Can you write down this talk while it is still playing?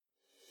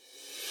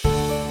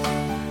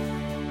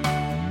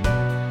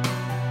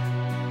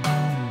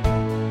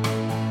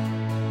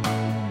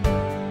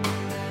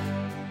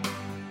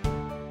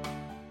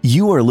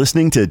You are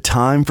listening to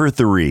Time for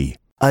Three,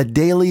 a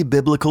daily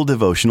biblical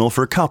devotional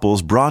for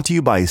couples brought to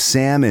you by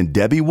Sam and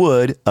Debbie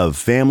Wood of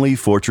Family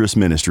Fortress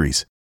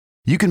Ministries.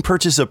 You can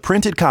purchase a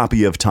printed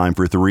copy of Time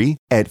for Three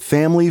at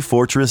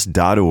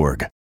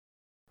familyfortress.org.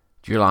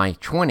 July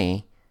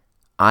 20,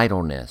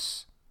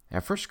 idleness.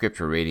 Our first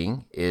scripture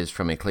reading is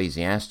from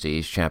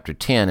Ecclesiastes chapter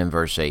 10 and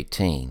verse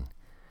 18.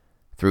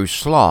 Through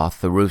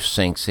sloth the roof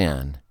sinks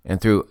in, and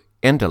through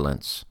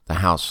indolence the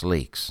house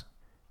leaks.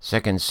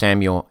 2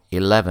 Samuel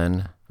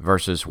 11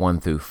 verses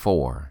 1 through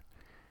 4.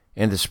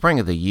 In the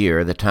spring of the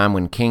year, the time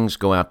when kings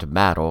go out to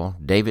battle,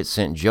 David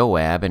sent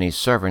Joab and his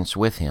servants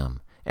with him,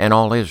 and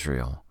all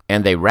Israel,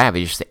 and they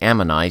ravaged the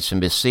Ammonites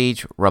and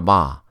besieged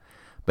Rabbah.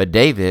 But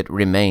David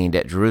remained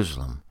at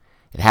Jerusalem.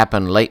 It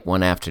happened late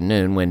one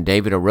afternoon when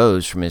David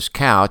arose from his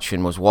couch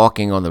and was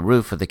walking on the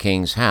roof of the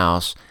king's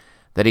house,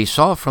 that he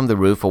saw from the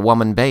roof a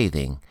woman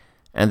bathing,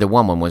 and the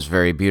woman was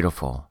very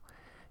beautiful.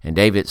 And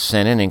David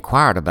sent and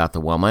inquired about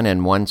the woman,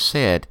 and one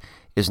said,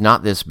 "Is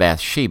not this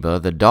Bathsheba,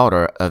 the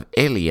daughter of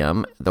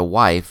Eliam, the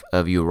wife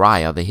of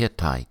Uriah the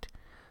Hittite?"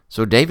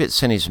 So David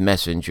sent his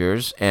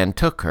messengers, and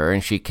took her,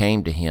 and she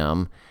came to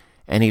him,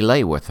 and he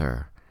lay with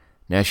her.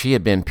 Now she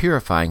had been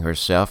purifying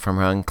herself from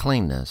her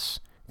uncleanness.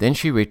 Then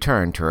she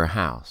returned to her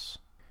house.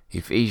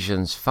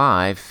 Ephesians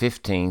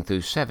 5:15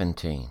 through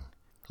 17.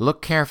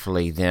 Look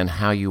carefully then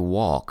how you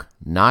walk,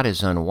 not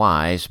as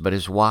unwise, but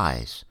as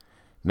wise,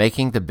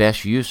 making the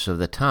best use of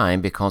the time,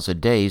 because the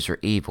days are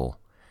evil.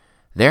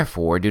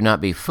 Therefore do not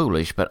be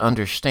foolish, but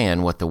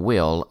understand what the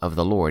will of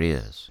the Lord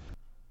is.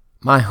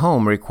 My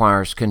home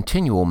requires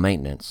continual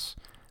maintenance.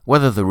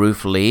 Whether the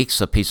roof leaks,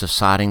 a piece of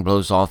siding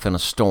blows off in a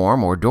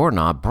storm, or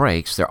doorknob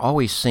breaks, there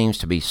always seems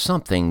to be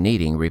something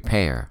needing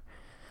repair.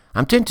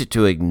 I'm tempted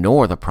to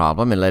ignore the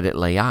problem and let it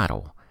lay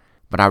idle,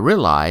 but I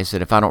realize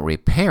that if I don't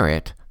repair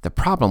it, the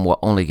problem will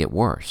only get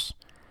worse.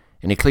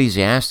 In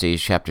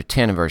Ecclesiastes chapter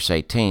 10 and verse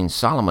 18,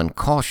 Solomon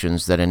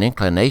cautions that an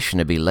inclination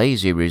to be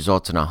lazy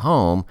results in a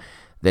home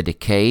that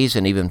decays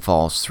and even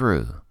falls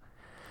through.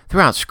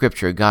 Throughout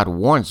Scripture, God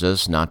warns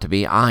us not to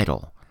be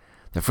idle.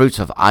 The fruits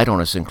of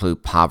idleness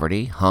include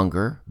poverty,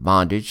 hunger,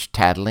 bondage,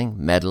 tattling,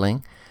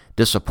 meddling,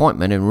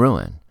 disappointment, and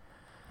ruin.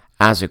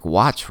 Isaac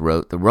Watts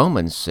wrote, "The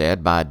Romans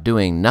said, by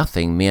doing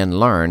nothing men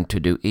learn to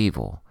do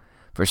evil.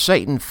 For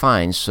Satan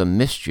finds some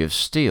mischief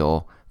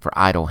still for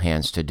idle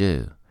hands to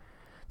do."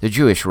 The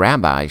Jewish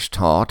rabbis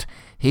taught,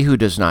 "He who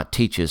does not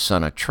teach his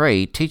son a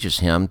trade teaches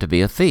him to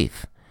be a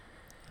thief."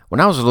 When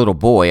I was a little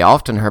boy, I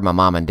often heard my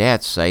mom and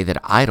dad say that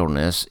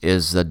idleness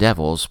is the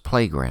devil's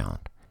playground.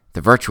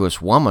 The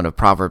virtuous woman of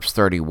Proverbs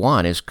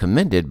 31 is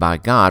commended by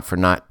God for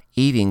not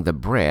eating the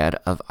bread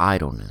of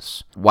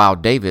idleness. While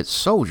David's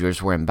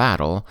soldiers were in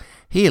battle,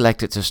 he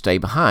elected to stay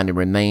behind and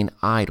remain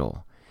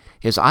idle.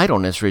 His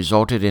idleness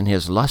resulted in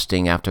his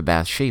lusting after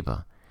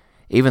Bathsheba.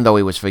 Even though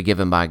he was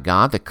forgiven by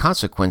God, the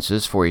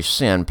consequences for his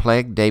sin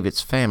plagued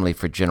David's family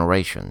for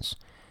generations.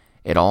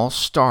 It all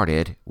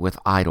started with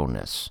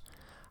idleness,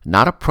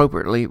 not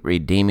appropriately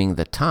redeeming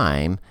the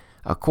time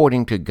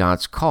according to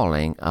God's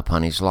calling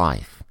upon his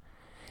life.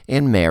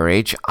 In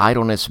marriage,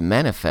 idleness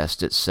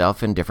manifests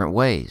itself in different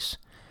ways.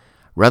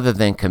 Rather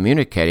than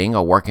communicating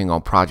or working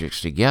on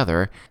projects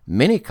together,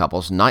 many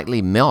couples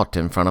nightly melt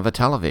in front of a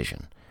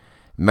television.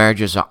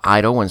 Marriages are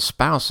idle when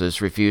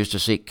spouses refuse to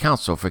seek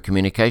counsel for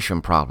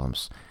communication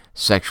problems,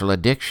 sexual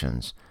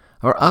addictions,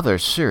 or other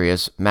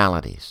serious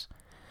maladies.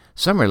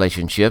 Some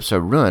relationships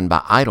are ruined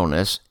by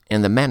idleness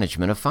in the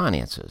management of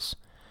finances.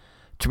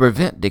 To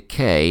prevent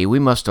decay, we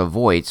must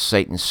avoid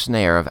Satan's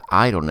snare of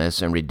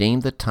idleness and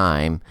redeem the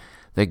time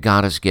that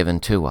God has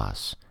given to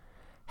us.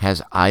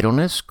 Has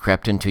idleness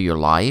crept into your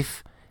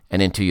life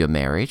and into your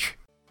marriage?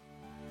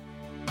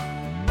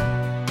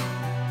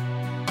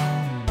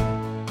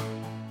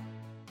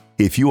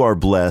 If you are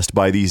blessed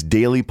by these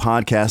daily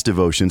podcast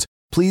devotions,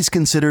 please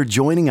consider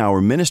joining our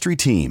ministry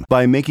team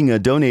by making a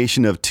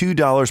donation of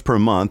 $2 per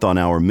month on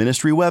our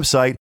ministry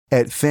website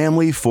at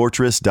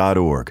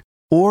familyfortress.org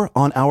or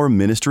on our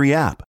ministry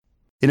app.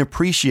 In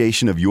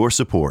appreciation of your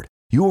support,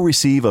 you will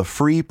receive a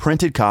free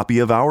printed copy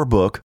of our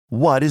book,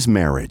 What is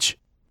Marriage?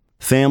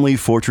 Family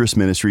Fortress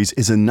Ministries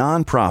is a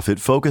nonprofit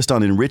focused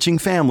on enriching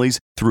families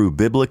through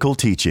biblical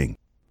teaching.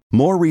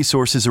 More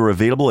resources are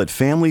available at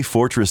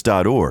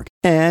familyfortress.org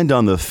and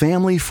on the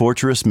Family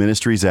Fortress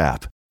Ministries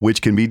app,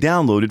 which can be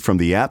downloaded from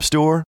the App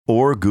Store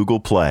or Google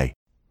Play.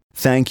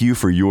 Thank you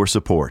for your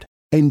support,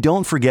 and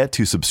don't forget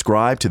to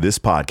subscribe to this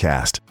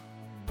podcast.